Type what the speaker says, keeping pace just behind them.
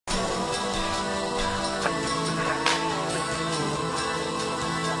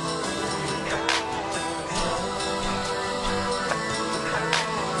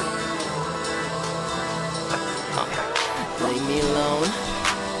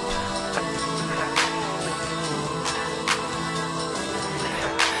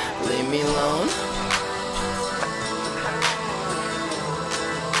alone.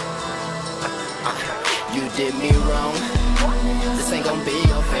 You did me wrong. This ain't gon' be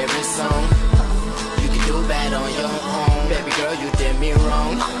your favorite song. You can do bad on your own. Baby girl, you did me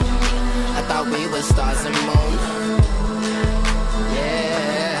wrong. I thought we were stars and moon.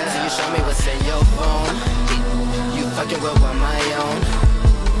 Yeah. So you show me what's in your phone. You fucking with one my own.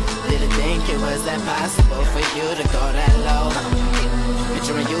 Didn't think it was that possible for you to go that low.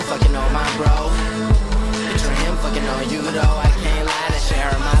 Picturing you fucking on my bro. Picturing him fucking on you though. I can't lie, to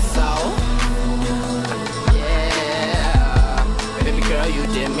share my soul. Yeah. Baby girl, you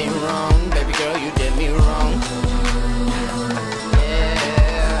did me wrong. Baby girl, you did me wrong.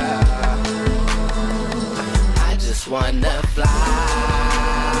 Yeah. I just wanna fly.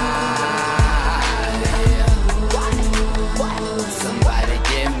 Somebody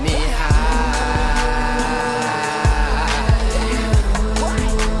give me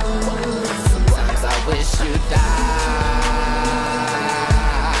wish you died.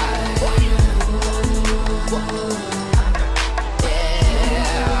 Yeah.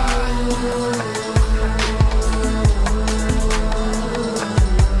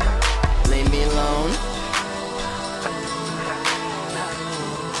 Leave me alone.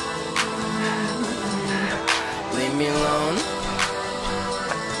 Leave me alone.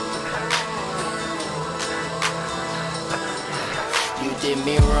 You did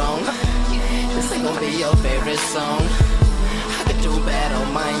me wrong. This ain't gon' be your favorite song. I could do bad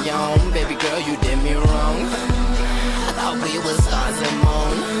on my own. Baby girl, you did me wrong. I thought we were stars and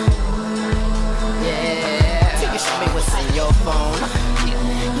moon. Yeah. Till you show me what's in your phone.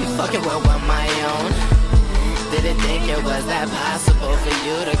 You fucking with one my own. Didn't think it was that possible for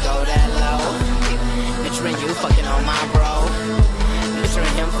you to go that low. Picturing you fucking on my bro.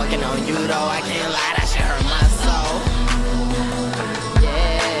 Picturing him fucking on you though. I can't lie, that shit hurt my soul.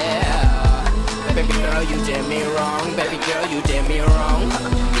 Baby girl, you did me wrong. Baby girl, you did me wrong.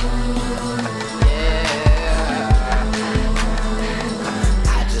 Yeah.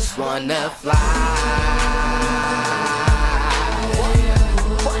 I just wanna fly.